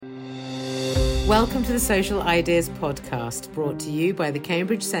Welcome to the Social Ideas Podcast, brought to you by the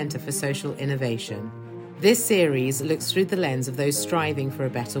Cambridge Centre for Social Innovation. This series looks through the lens of those striving for a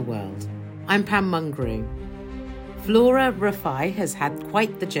better world. I'm Pam Mungrue. Flora Rafai has had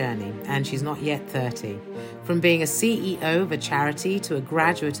quite the journey, and she's not yet 30. From being a CEO of a charity to a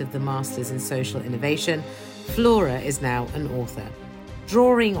graduate of the Masters in Social Innovation, Flora is now an author.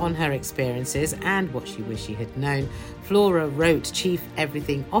 Drawing on her experiences and what she wished she had known, Flora wrote Chief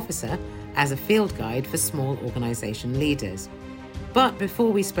Everything Officer as a field guide for small organisation leaders. But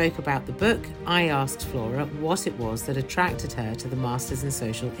before we spoke about the book, I asked Flora what it was that attracted her to the Masters in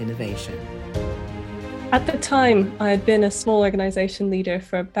Social Innovation. At the time, I had been a small organisation leader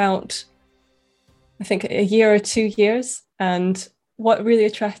for about, I think, a year or 2 years. And what really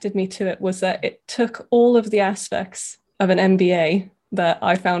attracted me to it was that it took all of the aspects of an MBA that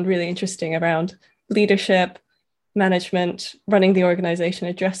I found really interesting around leadership, management, running the organisation,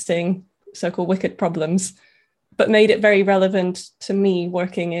 addressing so-called wicked problems, but made it very relevant to me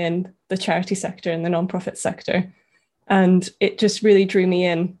working in the charity sector and the non-profit sector. And it just really drew me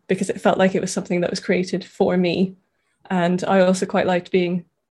in because it felt like it was something that was created for me. And I also quite liked being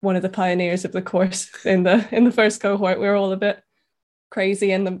one of the pioneers of the course in the first cohort. We were all a bit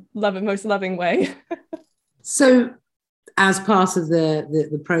crazy in the most loving way. So as part of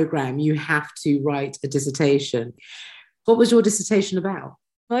the programme, you have to write a dissertation. What was your dissertation about?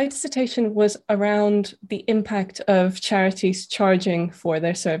 My dissertation was around the impact of charities charging for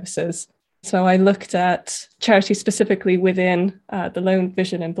their services. So I looked at charities specifically within the low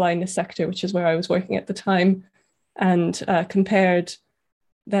vision and blindness sector, which is where I was working at the time, and compared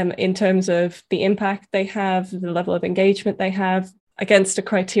them in terms of the impact they have, the level of engagement they have, against a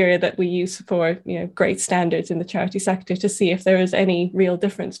criteria that we use for great standards in the charity sector to see if there is any real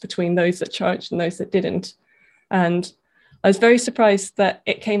difference between those that charged and those that didn't. And I was very surprised that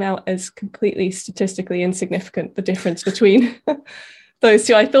it came out as completely statistically insignificant, the difference between those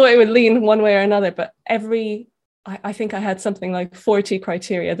two. I thought it would lean one way or another, but I think I had something like 40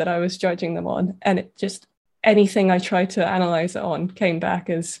 criteria that I was judging them on. And it just, anything I tried to analyze it on came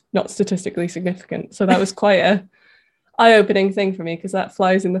back as not statistically significant. So that was quite a eye-opening thing for me, because that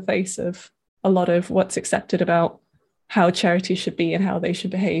flies in the face of a lot of what's accepted about how charities should be and how they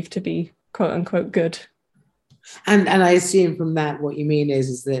should behave to be quote unquote good. And I assume from that what you mean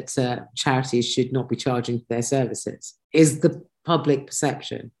is that charities should not be charging for their services, is the public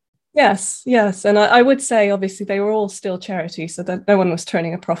perception. Yes. And I would say, obviously, they were all still charities, so that no one was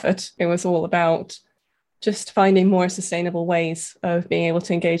turning a profit. It was all about just finding more sustainable ways of being able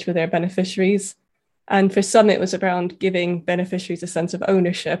to engage with their beneficiaries. And for some, it was around giving beneficiaries a sense of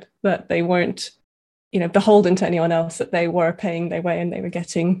ownership, that they weren't, beholden to anyone else, that they were paying their way and they were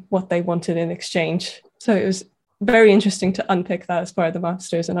getting what they wanted in exchange. So it was very interesting to unpick that as part of the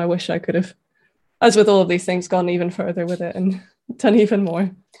Masters. And I wish I could have, as with all of these things, gone even further with it and done even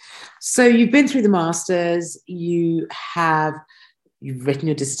more. So you've been through the Masters, you've written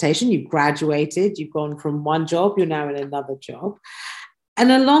your dissertation, you've graduated, you've gone from one job, you're now in another job.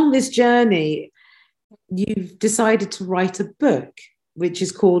 And along this journey, you've decided to write a book, which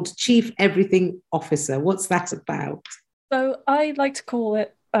is called Chief Everything Officer. What's that about? So I like to call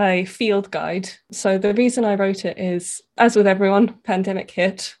it a field guide. So the reason I wrote it is, as with everyone, pandemic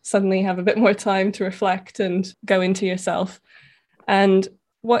hit, suddenly you have a bit more time to reflect and go into yourself. And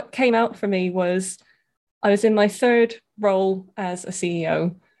what came out for me was I was in my third role as a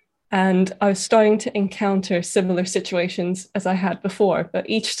CEO, and I was starting to encounter similar situations as I had before. But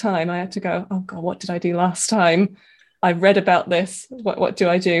each time I had to go, oh God, what did I do last time? I read about this. What do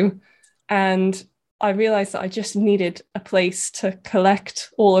I do? And I realized that I just needed a place to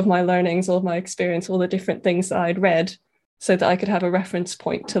collect all of my learnings, all of my experience, all the different things that I'd read, so that I could have a reference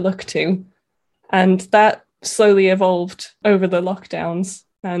point to look to. And that slowly evolved over the lockdowns.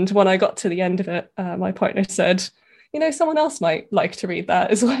 And when I got to the end of it, my partner said, someone else might like to read that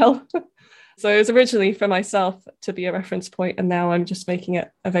as well. So it was originally for myself to be a reference point, and now I'm just making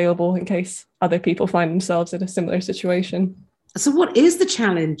it available in case other people find themselves in a similar situation. So what is the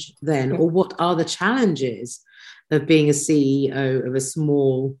challenge then, or what are the challenges of being a CEO of a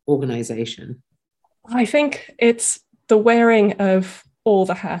small organisation? I think it's the wearing of all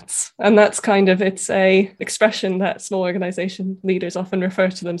the hats. And that's it's a expression that small organisation leaders often refer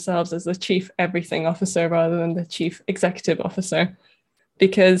to themselves as the Chief Everything Officer rather than the Chief Executive Officer,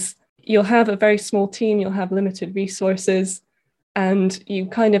 because you'll have a very small team, you'll have limited resources, and you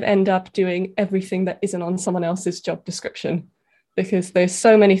end up doing everything that isn't on someone else's job description. Because there's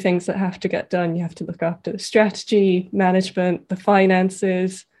so many things that have to get done. You have to look after the strategy, management, the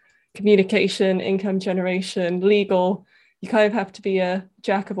finances, communication, income generation, legal. You have to be a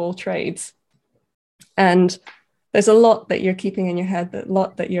jack of all trades. And there's a lot that you're keeping in your head, a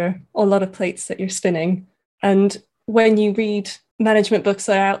lot of plates that you're spinning. And when you read management books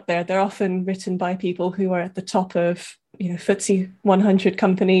that are out there, they're often written by people who are at the top of, FTSE 100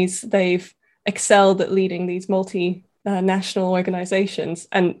 companies. They've excelled at leading these multinational organizations,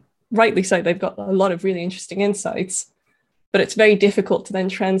 and rightly so, they've got a lot of really interesting insights. But it's very difficult to then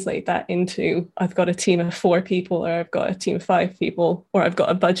translate that into, I've got a team of 4 people, or I've got a team of 5 people, or I've got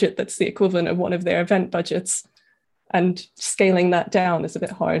a budget that's the equivalent of one of their event budgets. And scaling that down is a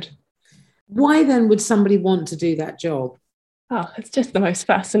bit hard. Why then would somebody want to do that job? Oh, it's just the most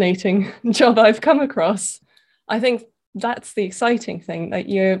fascinating job I've come across. I think that's the exciting thing, that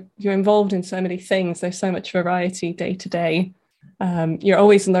you're involved in so many things. There's so much variety day to day. You're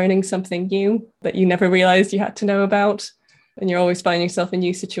always learning something new that you never realized you had to know about. And you're always finding yourself in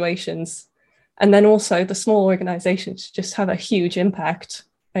new situations. And then also the small organizations just have a huge impact,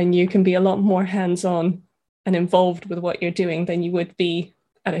 and you can be a lot more hands-on and involved with what you're doing than you would be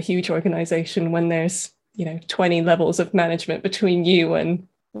at a huge organization when there's 20 levels of management between you and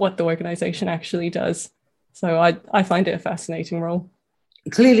what the organization actually does. So I find it a fascinating role.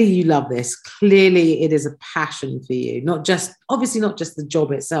 Clearly you love this. Clearly it is a passion for you, not just the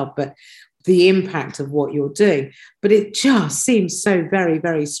job itself, but the impact of what you're doing. But it just seems so very,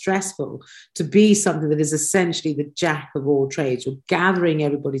 very stressful to be something that is essentially the jack of all trades. You're gathering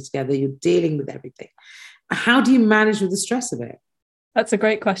everybody together, you're dealing with everything. How do you manage with the stress of it? That's a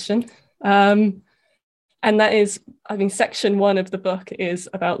great question. And that is, section 1 of the book is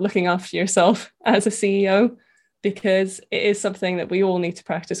about looking after yourself as a CEO, because it is something that we all need to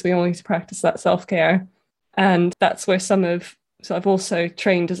practice. We all need to practice that self-care. And that's where so I've also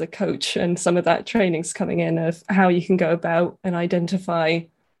trained as a coach, and some of that training's coming in of how you can go about and identify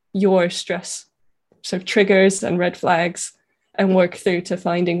your stress sort of triggers and red flags and work through to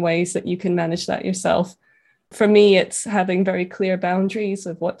finding ways that you can manage that yourself. For me, it's having very clear boundaries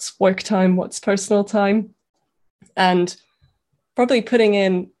of what's work time, what's personal time, and probably putting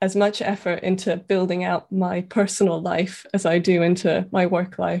in as much effort into building out my personal life as I do into my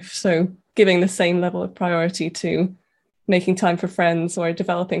work life. So giving the same level of priority to making time for friends or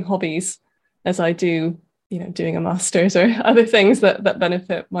developing hobbies as I do, doing a master's or other things that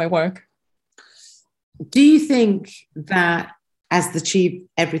benefit my work. Do you think that as the chief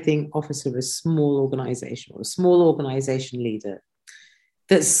everything officer of a small organization or a small organization leader,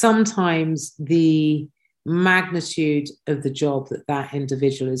 that sometimes the magnitude of the job that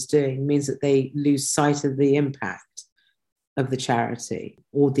individual is doing means that they lose sight of the impact of the charity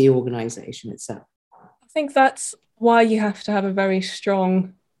or the organization itself? I think that's why you have to have a very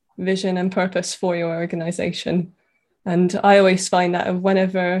strong vision and purpose for your organization. And I always find that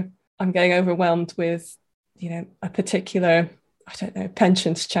whenever I'm getting overwhelmed with, a particular,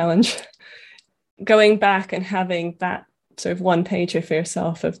 pensions challenge, going back and having that sort of one pager for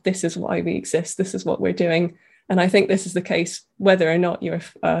yourself of, this is why we exist, this is what we're doing. And I think this is the case whether or not you're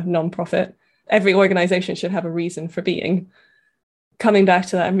a nonprofit. Every organization should have a reason for being. Coming back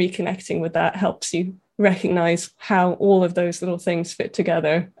to that and reconnecting with that helps you recognize how all of those little things fit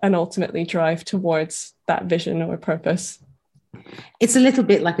together and ultimately drive towards that vision or purpose. It's a little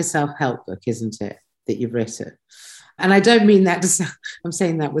bit like a self-help book, isn't it, that you've written? And I don't mean that to sound, I'm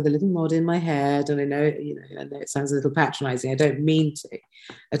saying that with a little nod in my head, and I know it sounds a little patronizing. I don't mean to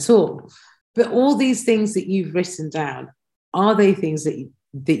at all. But all these things that you've written down, are they things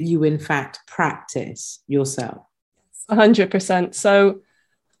that you in fact practice yourself? 100%. So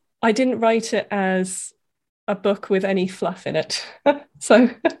I didn't write it as a book with any fluff in it. So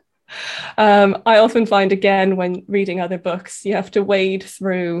I often find, again, when reading other books, you have to wade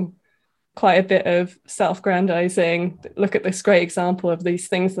through quite a bit of self-grandizing, look at this great example of these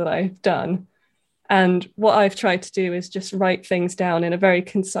things that I've done. And what I've tried to do is just write things down in a very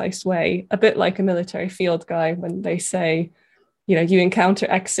concise way, a bit like a military field guide when they say, you encounter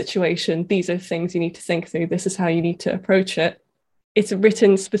X situation, these are things you need to think through, this is how you need to approach it. It's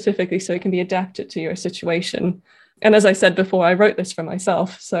written specifically so it can be adapted to your situation. And as I said before, I wrote this for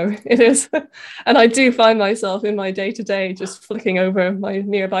myself, so it is. And I do find myself in my day-to-day just flicking over my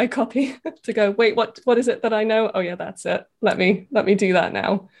nearby copy to go, wait, what is it that I know? Oh yeah, that's it. Let me do that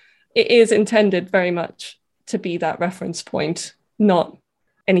now. It is intended very much to be that reference point, not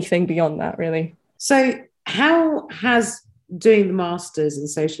anything beyond that, really. So how has doing the Masters in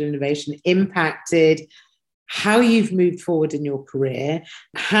Social Innovation impacted how you've moved forward in your career,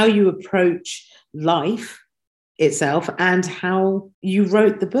 how you approach life itself, and how you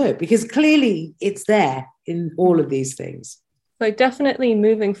wrote the book? Because clearly it's there in all of these things. So definitely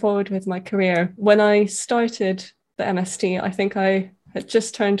moving forward with my career. When I started the MST, I think I had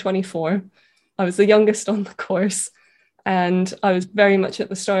just turned 24. I was the youngest on the course, and I was very much at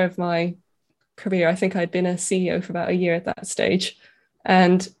the start of my career. I think I'd been a CEO for about a year at that stage.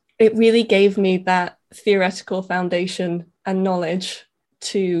 And it really gave me that theoretical foundation and knowledge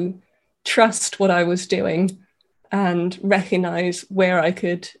to trust what I was doing and recognize where I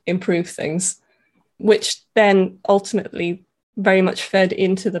could improve things, which then ultimately very much fed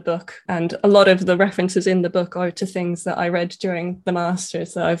into the book. And a lot of the references in the book are to things that I read during the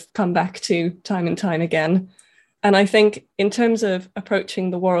master's that I've come back to time and time again. And I think in terms of approaching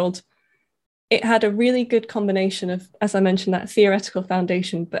the world, it had a really good combination of, as I mentioned, that theoretical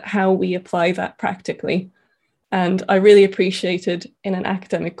foundation, but how we apply that practically. And I really appreciated in an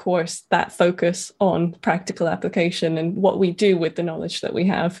academic course that focus on practical application and what we do with the knowledge that we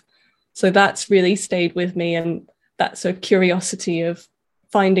have. So that's really stayed with me, and that sort of curiosity of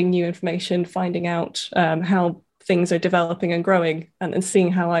finding new information, finding out how things are developing and growing, and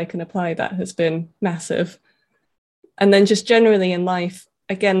seeing how I can apply that has been massive. And then just generally in life,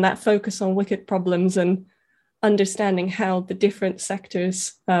 again, that focus on wicked problems and understanding how the different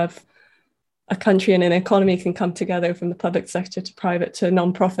sectors of a country and an economy can come together, from the public sector to private to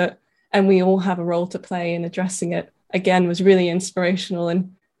non-profit, and we all have a role to play in addressing it, again, was really inspirational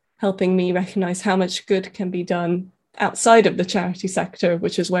and helping me recognize how much good can be done outside of the charity sector,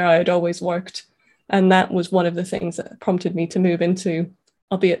 which is where I had always worked. And that was one of the things that prompted me to move into,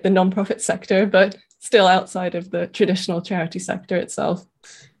 albeit the non-profit sector, but still outside of the traditional charity sector itself.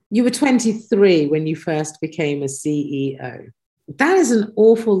 You were 23 when you first became a CEO. That is an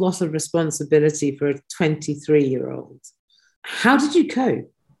awful lot of responsibility for a 23-year-old. How did you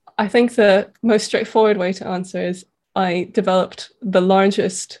cope? I think the most straightforward way to answer is I developed the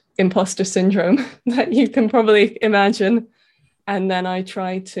largest imposter syndrome that you can probably imagine. And then I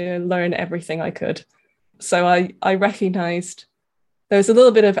tried to learn everything I could. So I recognized there was a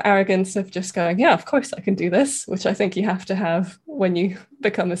little bit of arrogance of just going, yeah, of course I can do this, which I think you have to have when you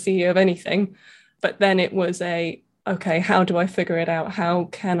become a CEO of anything. But then it was okay, how do I figure it out? How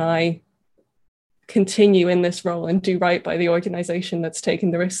can I continue in this role and do right by the organization that's taken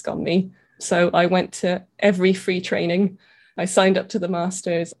the risk on me? So I went to every free training. I signed up to the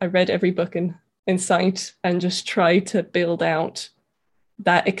masters. I read every book in sight and just tried to build out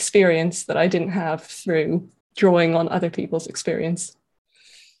that experience that I didn't have through drawing on other people's experience.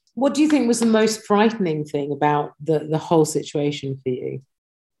 What do you think was the most frightening thing about the whole situation for you?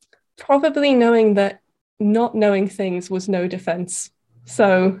 Probably knowing that not knowing things was no defense.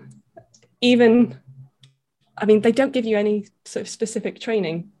 So even, they don't give you any sort of specific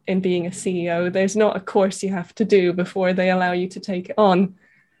training in being a CEO. There's not a course you have to do before they allow you to take it on.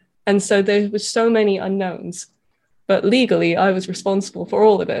 And so there was so many unknowns. But legally, I was responsible for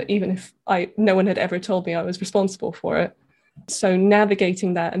all of it, even if no one had ever told me I was responsible for it. So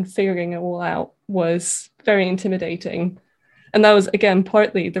navigating that and figuring it all out was very intimidating. And that was, again,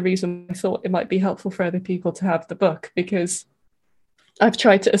 partly the reason I thought it might be helpful for other people to have the book, because I've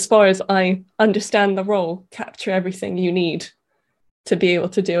tried to, as far as I understand the role, capture everything you need to be able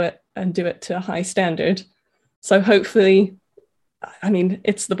to do it and do it to a high standard. So hopefully,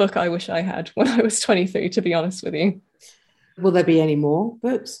 it's the book I wish I had when I was 23, to be honest with you. Will there be any more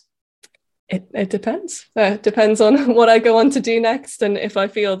books? It depends. It depends on what I go on to do next, and if I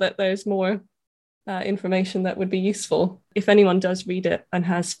feel that there's more information that would be useful. If anyone does read it and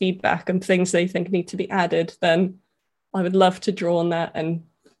has feedback and things they think need to be added, then I would love to draw on that and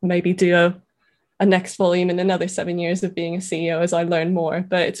maybe do a next volume in another 7 years of being a CEO as I learn more.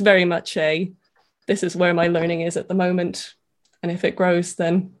 But it's very much this is where my learning is at the moment. And if it grows,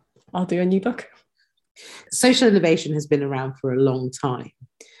 then I'll do a new book. Social innovation has been around for a long time,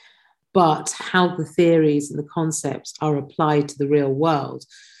 but how the theories and the concepts are applied to the real world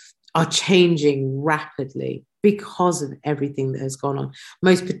are changing rapidly because of everything that has gone on,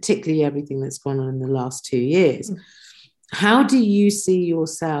 most particularly everything that's gone on in the last 2 years. How do you see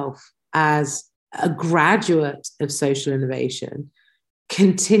yourself as a graduate of social innovation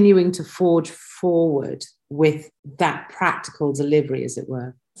continuing to forge forward with that practical delivery, as it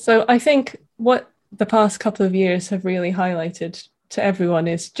were? So I think what the past couple of years have really highlighted to everyone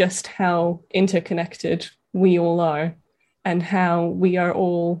is just how interconnected we all are and how we are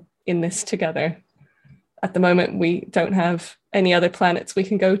all in this together. At the moment, we don't have any other planets we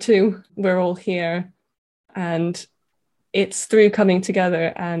can go to. We're all here. And it's through coming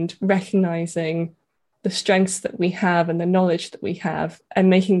together and recognizing the strengths that we have and the knowledge that we have and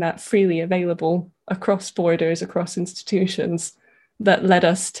making that freely available across borders, across institutions, that led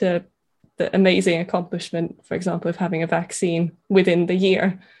us to the amazing accomplishment, for example, of having a vaccine within the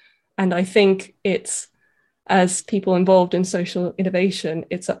year. And I think it's as people involved in social innovation,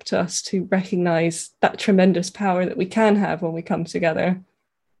 it's up to us to recognize that tremendous power that we can have when we come together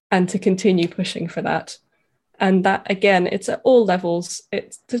and to continue pushing for that. And that, again, it's at all levels.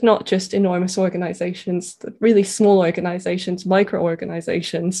 It's not just enormous organizations, really small organizations, micro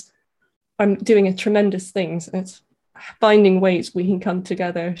organizations are doing tremendous things. It's finding ways we can come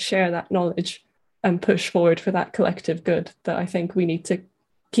together, share that knowledge, and push forward for that collective good that I think we need to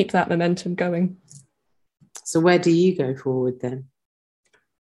keep that momentum going. So where do you go forward then?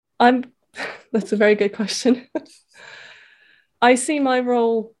 That's a very good question. I see my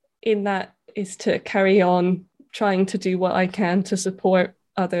role in that is to carry on trying to do what I can to support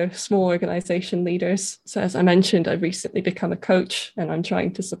other small organization leaders. So as I mentioned, I've recently become a coach and I'm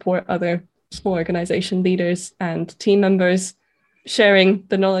trying to support other small organization leaders and team members, sharing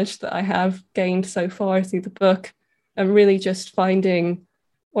the knowledge that I have gained so far through the book, and really just finding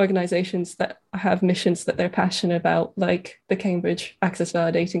organizations that have missions that they're passionate about, like the Cambridge Access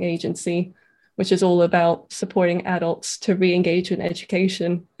Validating Agency, which is all about supporting adults to re-engage in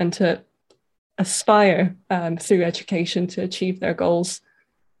education and to aspire through education to achieve their goals.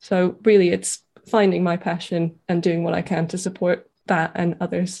 So really it's finding my passion and doing what I can to support that and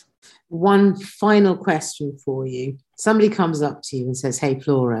others. One final question for you. Somebody comes up to you and says, "Hey,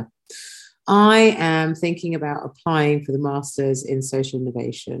 Flora, I am thinking about applying for the Masters in Social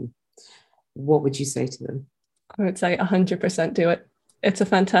Innovation." What would you say to them? I would say 100% do it. It's a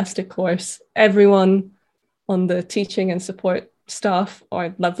fantastic course. Everyone on the teaching and support staff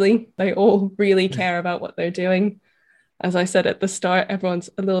are lovely. They all really care about what they're doing. As I said at the start, everyone's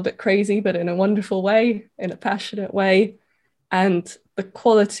a little bit crazy, but in a wonderful way, in a passionate way. And the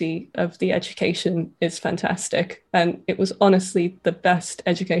quality of the education is fantastic. And it was honestly the best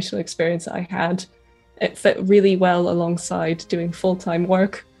educational experience I had. It fit really well alongside doing full-time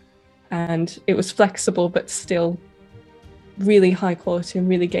work. And it was flexible, but still really high quality and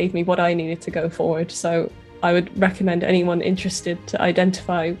really gave me what I needed to go forward. So I would recommend anyone interested to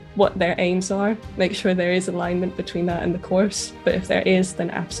identify what their aims are, make sure there is alignment between that and the course. But if there is,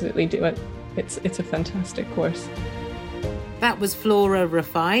 then absolutely do it. It's a fantastic course. That was Flora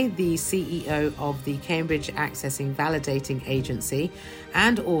Rafai, the CEO of the Cambridge Accessing Validating Agency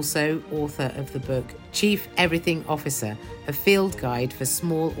and also author of the book Chief Everything Officer, a field guide for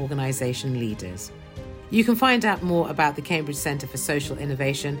small organisation leaders. You can find out more about the Cambridge Centre for Social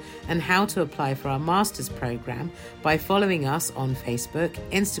Innovation and how to apply for our Masters programme by following us on Facebook,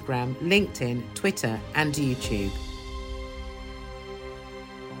 Instagram, LinkedIn, Twitter and YouTube.